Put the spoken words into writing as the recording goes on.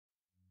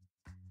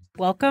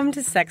Welcome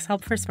to Sex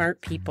Help for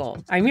Smart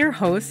People. I'm your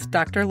host,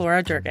 Dr.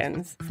 Laura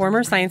Juergens,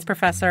 former science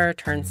professor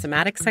turned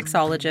somatic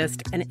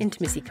sexologist and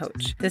intimacy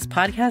coach. This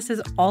podcast is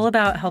all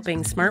about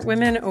helping smart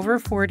women over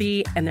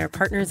 40 and their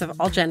partners of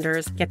all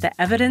genders get the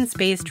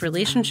evidence-based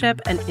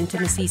relationship and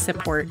intimacy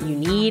support you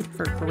need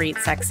for great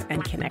sex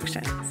and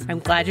connections.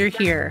 I'm glad you're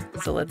here,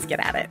 so let's get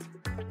at it.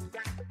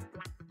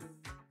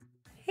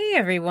 Hey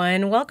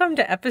everyone, welcome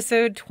to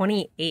episode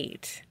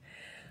 28.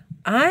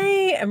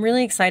 I am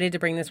really excited to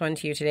bring this one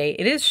to you today.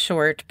 It is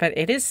short, but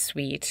it is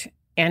sweet,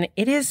 and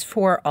it is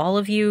for all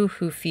of you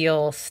who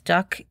feel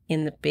stuck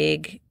in the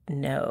big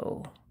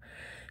no.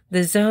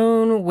 The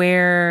zone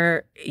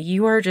where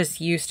you are just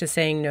used to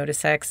saying no to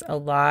sex a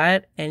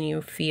lot, and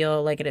you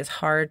feel like it is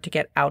hard to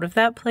get out of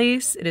that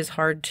place. It is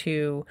hard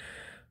to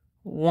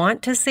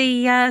want to say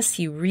yes.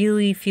 You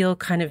really feel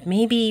kind of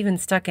maybe even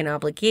stuck in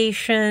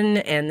obligation,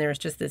 and there's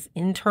just this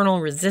internal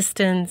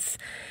resistance.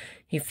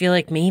 You feel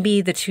like maybe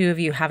the two of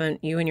you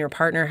and your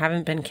partner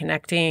haven't been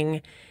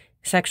connecting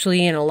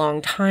sexually in a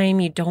long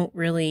time. You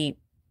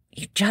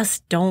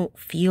just don't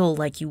feel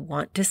like you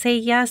want to say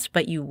yes,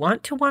 but you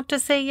want to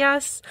say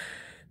yes.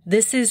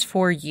 This is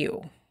for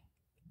you.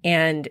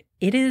 And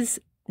it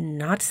is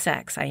not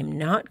sex. I am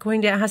not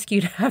going to ask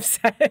you to have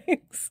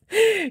sex.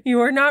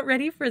 You are not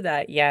ready for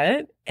that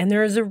yet. And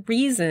there is a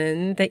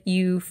reason that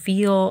you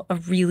feel a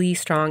really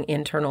strong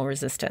internal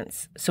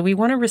resistance. So we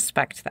want to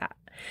respect that.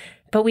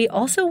 But we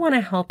also want to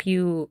help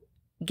you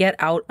get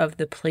out of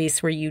the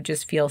place where you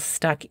just feel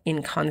stuck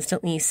in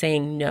constantly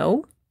saying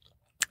no,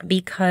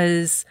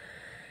 because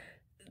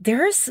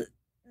there's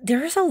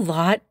a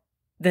lot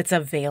that's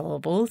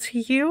available to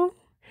you.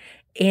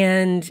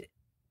 And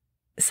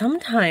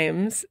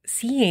sometimes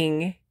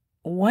seeing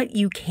what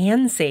you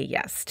can say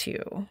yes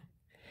to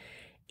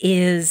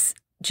is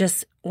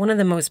just one of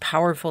the most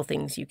powerful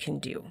things you can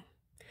do,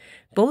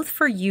 both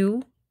for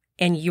you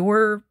and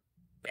your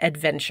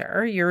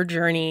adventure, your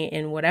journey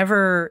in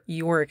whatever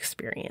you're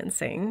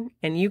experiencing.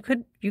 And you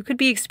could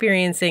be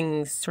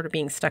experiencing sort of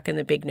being stuck in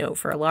the big no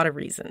for a lot of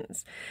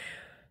reasons,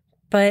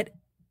 but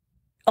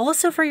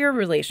also for your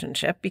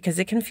relationship, because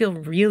it can feel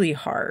really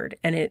hard.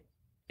 And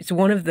it's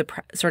one of the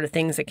sort of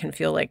things that can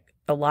feel like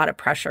a lot of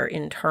pressure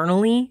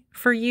internally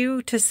for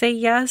you to say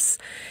yes,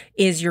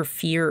 is your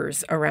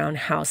fears around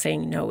how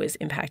saying no is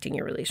impacting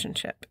your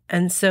relationship.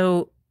 And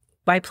so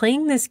by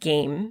playing this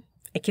game,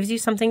 it gives you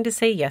something to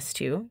say yes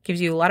to,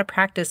 gives you a lot of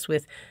practice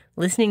with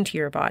listening to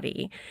your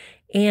body.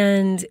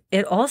 And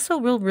it also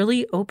will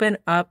really open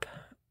up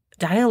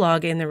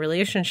dialogue in the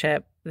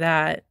relationship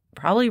that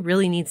probably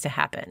really needs to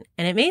happen.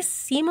 And it may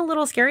seem a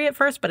little scary at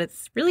first, but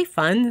it's really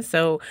fun.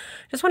 So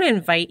I just want to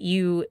invite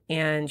you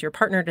and your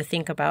partner to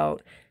think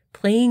about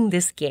playing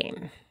this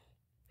game.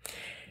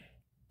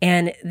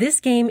 And this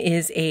game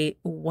is a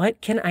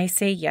what can I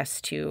say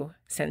yes to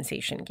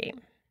sensation game.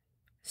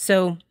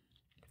 So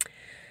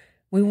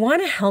we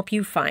want to help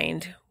you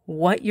find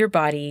what your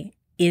body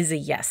is a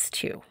yes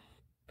to.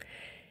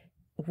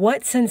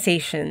 What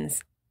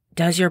sensations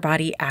does your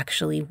body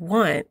actually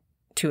want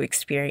to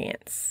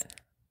experience?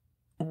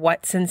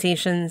 What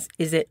sensations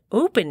is it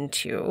open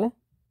to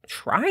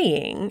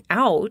trying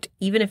out,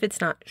 even if it's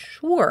not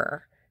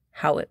sure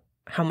how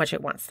much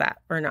it wants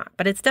that or not?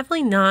 But it's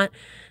definitely not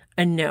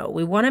a no.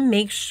 We want to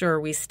make sure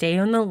we stay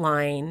on the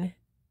line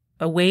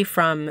away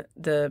from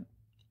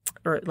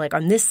or like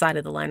on this side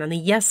of the line, on the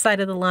yes side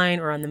of the line,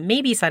 or on the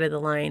maybe side of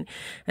the line.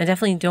 I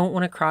definitely don't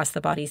want to cross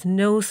the body's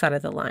no side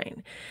of the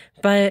line.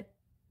 But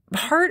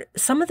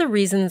some of the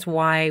reasons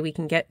why we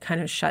can get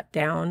kind of shut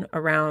down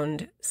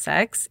around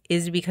sex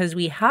is because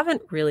we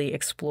haven't really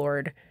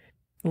explored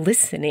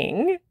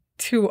listening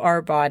to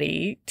our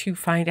body to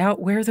find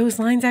out where those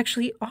lines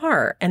actually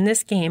are. And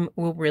this game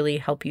will really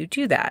help you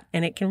do that.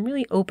 And it can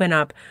really open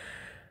up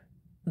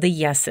the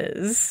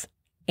yeses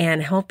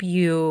and help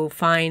you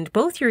find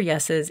both your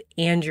yeses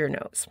and your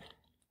nos.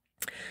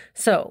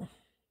 So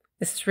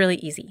this is really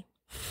easy.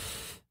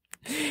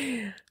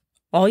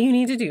 All you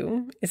need to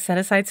do is set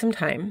aside some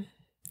time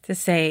to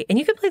say, and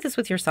you can play this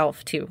with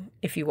yourself too,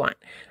 if you want.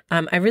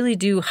 I really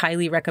do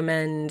highly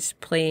recommend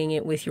playing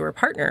it with your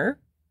partner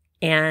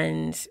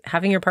and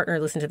having your partner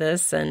listen to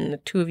this and the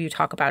two of you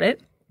talk about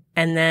it,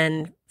 and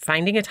then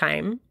finding a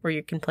time where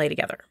you can play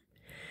together.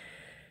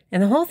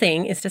 And the whole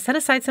thing is to set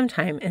aside some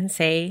time and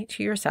say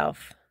to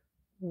yourself,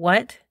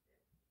 what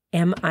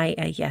am I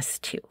a yes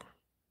to?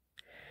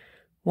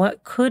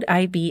 What could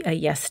I be a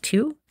yes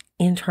to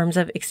in terms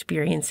of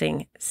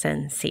experiencing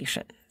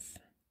sensations?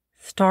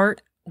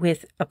 Start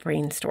with a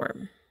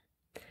brainstorm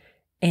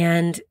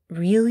and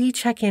really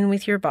check in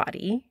with your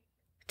body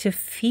to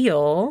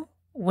feel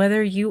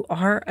whether you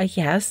are a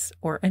yes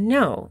or a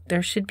no.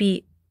 There should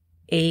be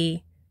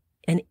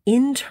an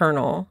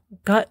internal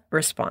gut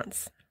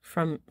response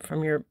from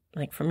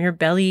your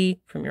belly,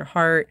 from your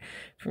heart,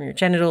 from your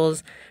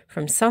genitals,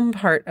 from some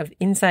part of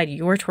inside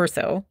your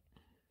torso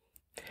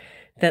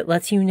that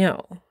lets you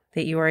know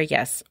that you are a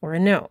yes or a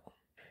no.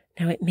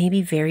 Now, it may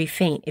be very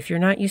faint. If you're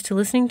not used to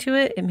listening to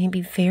it, it may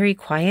be very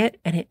quiet,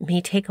 and it may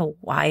take a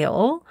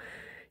while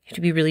You have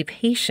to be really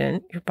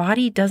patient. Your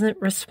body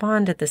doesn't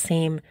respond at the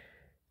same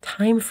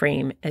time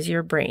frame as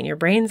your brain. Your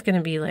brain's going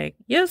to be like,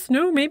 yes,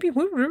 no, maybe,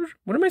 what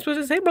am I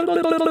supposed to say? Blah,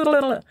 blah, blah, blah, blah,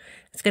 blah.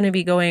 It's going to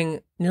be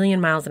going a million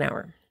miles an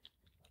hour.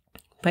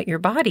 But your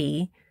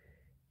body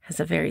has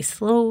a very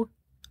slow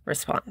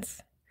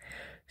response.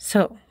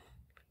 So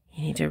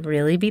you need to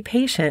really be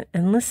patient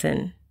and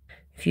listen.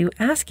 If you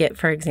ask it,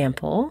 for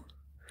example,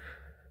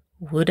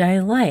 would I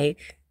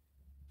like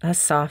a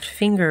soft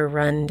finger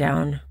run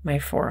down my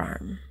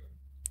forearm?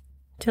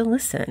 To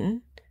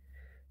listen,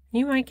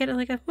 you might get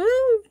like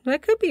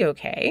that could be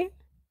okay.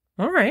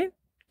 All right,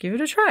 give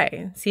it a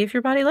try. See if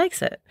your body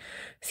likes it.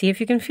 See if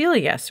you can feel a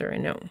yes or a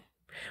no.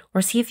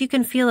 Or see if you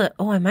can feel it,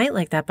 oh, I might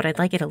like that, but I'd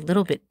like it a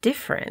little bit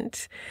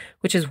different,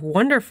 which is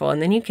wonderful.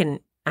 And then you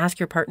can ask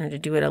your partner to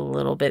do it a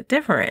little bit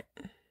different,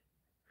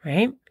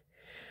 right?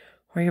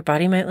 Or your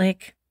body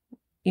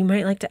you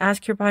might like to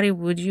ask your body,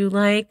 would you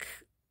like,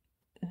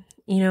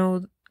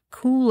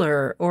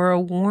 cooler or a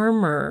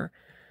warmer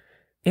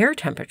air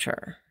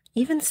temperature?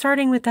 Even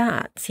starting with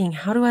that, seeing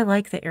how do I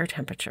like the air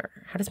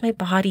temperature? How does my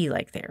body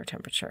like the air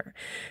temperature?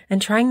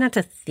 And trying not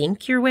to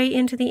think your way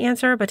into the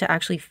answer, but to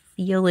actually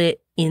feel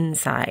it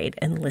inside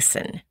and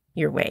listen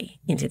your way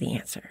into the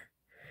answer.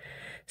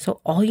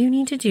 So all you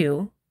need to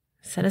do,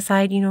 set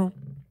aside,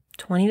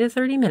 20 to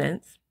 30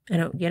 minutes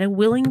and get a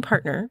willing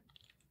partner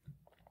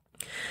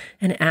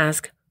and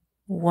ask,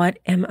 what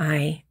am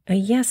I a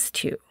yes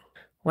to?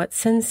 What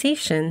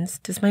sensations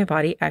does my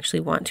body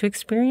actually want to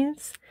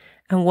experience?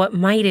 And what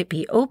might it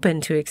be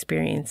open to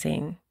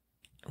experiencing?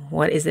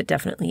 What is it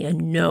definitely a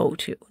no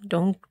to?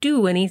 Don't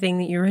do anything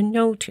that you're a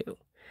no to.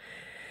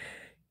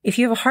 If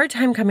you have a hard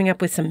time coming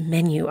up with some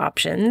menu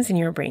options in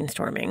your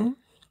brainstorming, I'm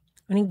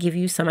going to give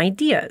you some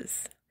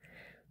ideas.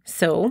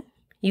 So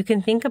you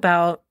can think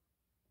about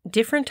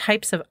different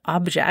types of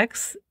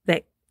objects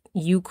that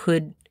you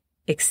could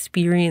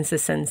experience a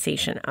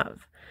sensation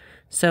of.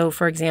 So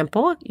for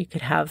example, you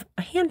could have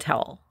a hand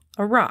towel,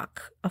 a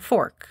rock, a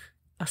fork,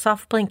 a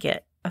soft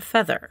blanket, a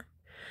feather,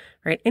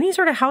 right? Any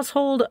sort of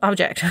household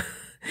object.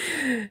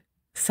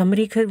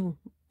 Somebody could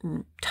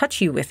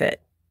touch you with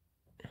it,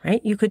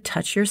 right? You could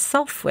touch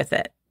yourself with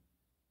it.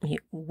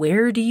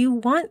 Where do you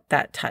want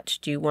that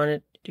touch? Do you want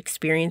to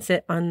experience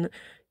it on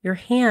your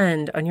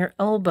hand, on your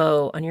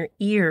elbow, on your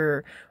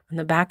ear, on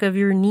the back of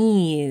your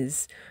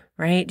knees,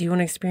 right? Do you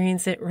want to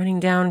experience it running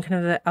down kind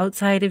of the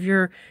outside of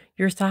your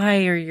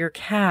thigh or your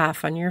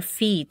calf, on your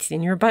feet,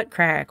 in your butt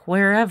crack,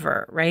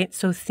 wherever, right?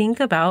 So think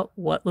about,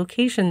 what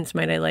locations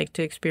might I like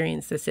to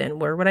experience this in?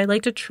 Where would I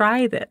like to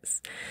try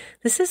this?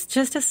 This is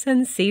just a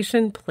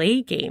sensation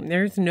play game.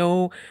 There's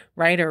no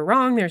right or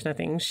wrong. There's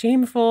nothing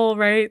shameful,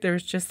 right?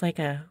 There's just like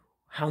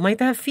how might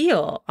that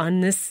feel on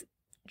this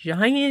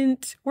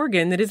giant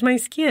organ that is my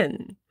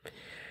skin?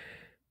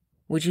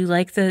 Would you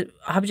like the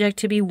object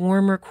to be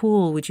warm or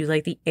cool? Would you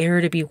like the air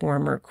to be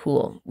warm or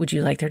cool? Would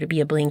you like there to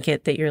be a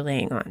blanket that you're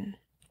laying on?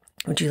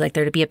 Would you like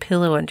there to be a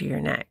pillow under your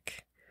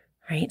neck?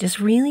 Right? Just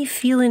really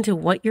feel into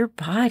what your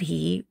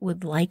body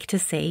would like to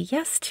say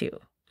yes to.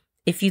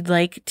 If you'd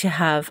like to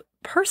have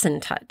person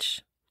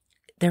touch,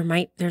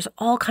 there's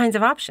all kinds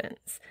of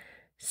options.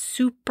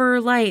 Super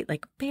light,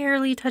 like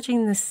barely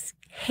touching the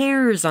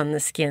hairs on the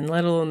skin,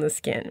 let alone the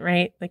skin,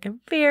 right? Like a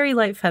very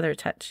light feather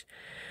touch.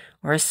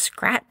 Or a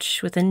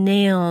scratch with the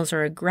nails,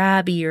 or a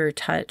grabbier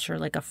touch, or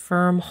like a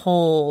firm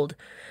hold,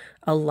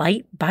 a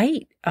light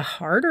bite, a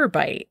harder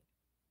bite,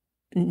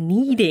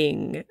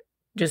 kneading,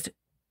 just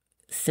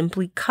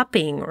simply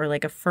cupping, or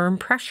like a firm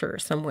pressure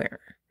somewhere.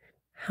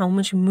 How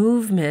much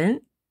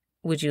movement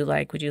would you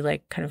like? Would you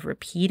like kind of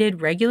repeated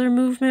regular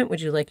movement?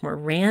 Would you like more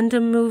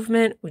random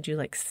movement? Would you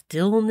like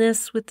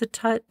stillness with the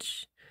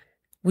touch?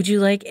 Would you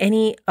like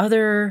any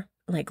other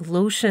like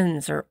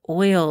lotions or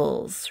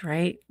oils,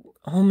 right?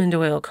 Almond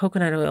oil,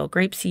 coconut oil,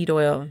 grapeseed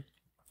oil.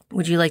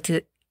 Would you like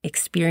to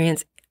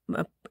experience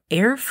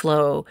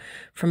airflow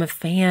from a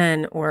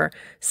fan or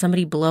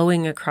somebody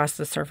blowing across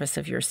the surface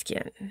of your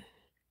skin?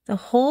 The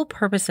whole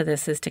purpose of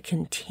this is to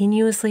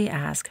continuously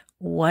ask,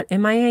 what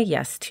am I a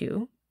yes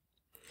to?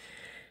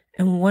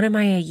 And what am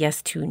I a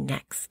yes to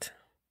next?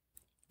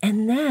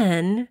 And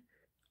then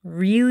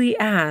really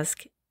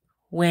ask,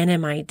 when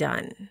am I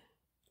done?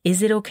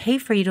 Is it okay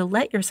for you to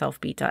let yourself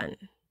be done?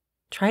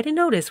 Try to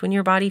notice when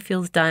your body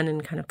feels done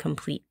and kind of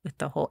complete with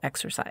the whole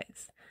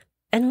exercise.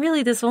 And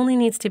really, this only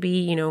needs to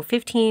be,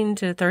 15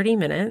 to 30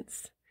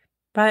 minutes.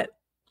 But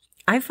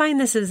I find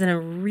this is a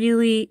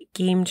really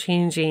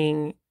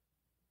game-changing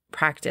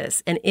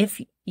practice. And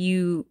if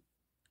you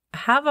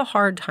have a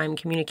hard time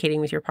communicating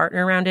with your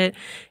partner around it,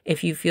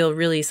 if you feel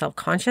really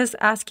self-conscious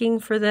asking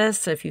for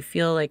this, if you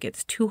feel like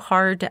it's too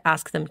hard to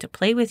ask them to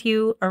play with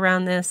you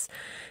around this,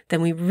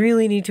 then we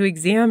really need to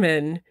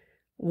examine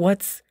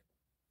what's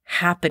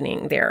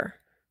happening there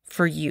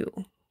for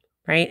you,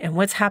 right? And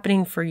what's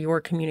happening for your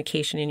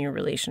communication in your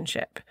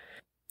relationship.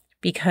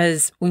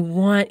 Because we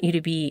want you to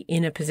be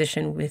in a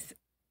position with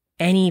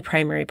any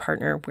primary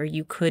partner where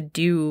you could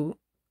do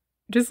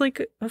just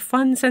like a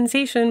fun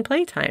sensation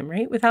playtime,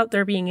 right? Without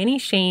there being any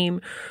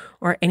shame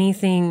or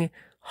anything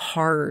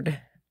hard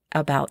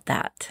about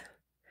that.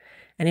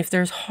 And if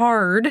there's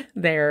hard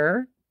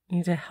there, you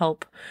need to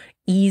help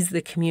ease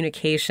the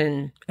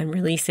communication and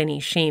release any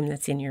shame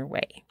that's in your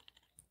way.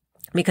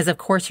 Because of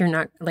course you're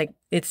not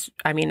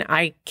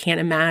I can't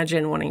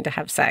imagine wanting to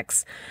have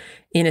sex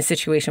in a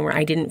situation where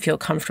I didn't feel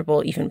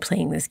comfortable even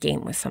playing this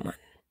game with someone.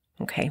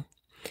 Okay.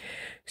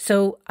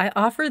 So I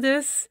offer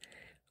this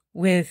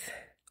with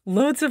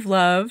loads of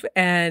love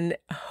and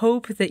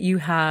hope that you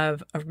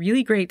have a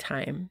really great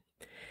time.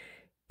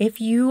 If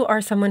you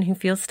are someone who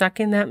feels stuck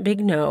in that big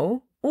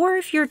no, or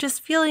if you're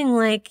just feeling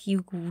like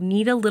you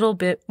need a little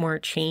bit more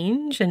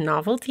change and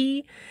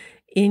novelty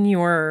in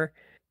your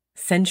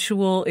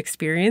sensual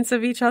experience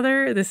of each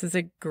other, this is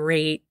a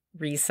great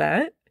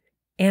reset.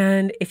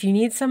 And if you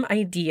need some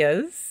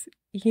ideas,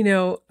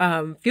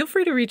 feel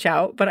free to reach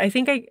out. But I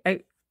think I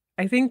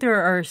think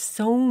there are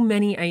so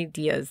many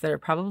ideas that are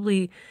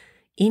probably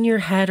in your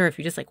head, or if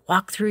you just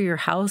walk through your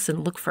house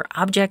and look for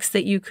objects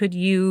that you could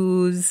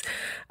use,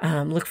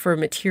 look for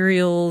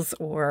materials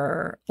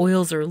or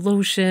oils or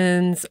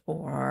lotions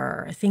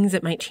or things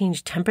that might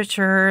change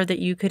temperature that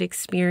you could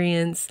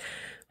experience.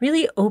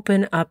 Really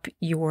open up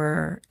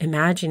your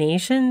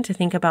imagination to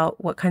think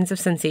about what kinds of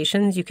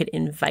sensations you could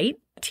invite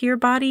to your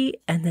body,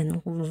 and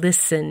then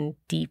listen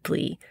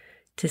deeply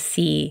to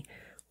see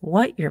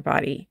what your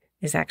body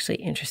is actually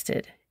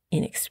interested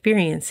in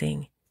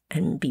experiencing,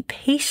 and be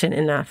patient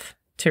enough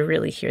to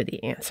really hear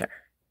the answer.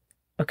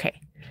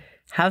 Okay,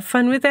 have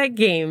fun with that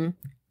game,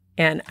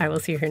 and I will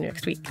see you here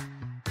next week.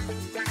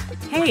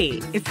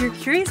 Hey, if you're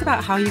curious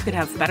about how you could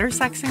have better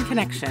sex and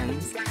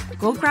connections,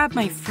 go grab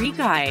my free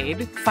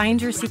guide,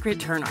 Find Your Secret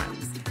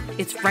Turn-Ons.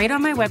 It's right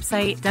on my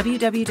website,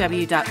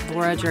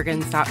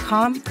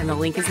 www.laurajergens.com, and the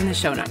link is in the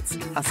show notes.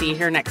 I'll see you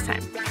here next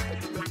time.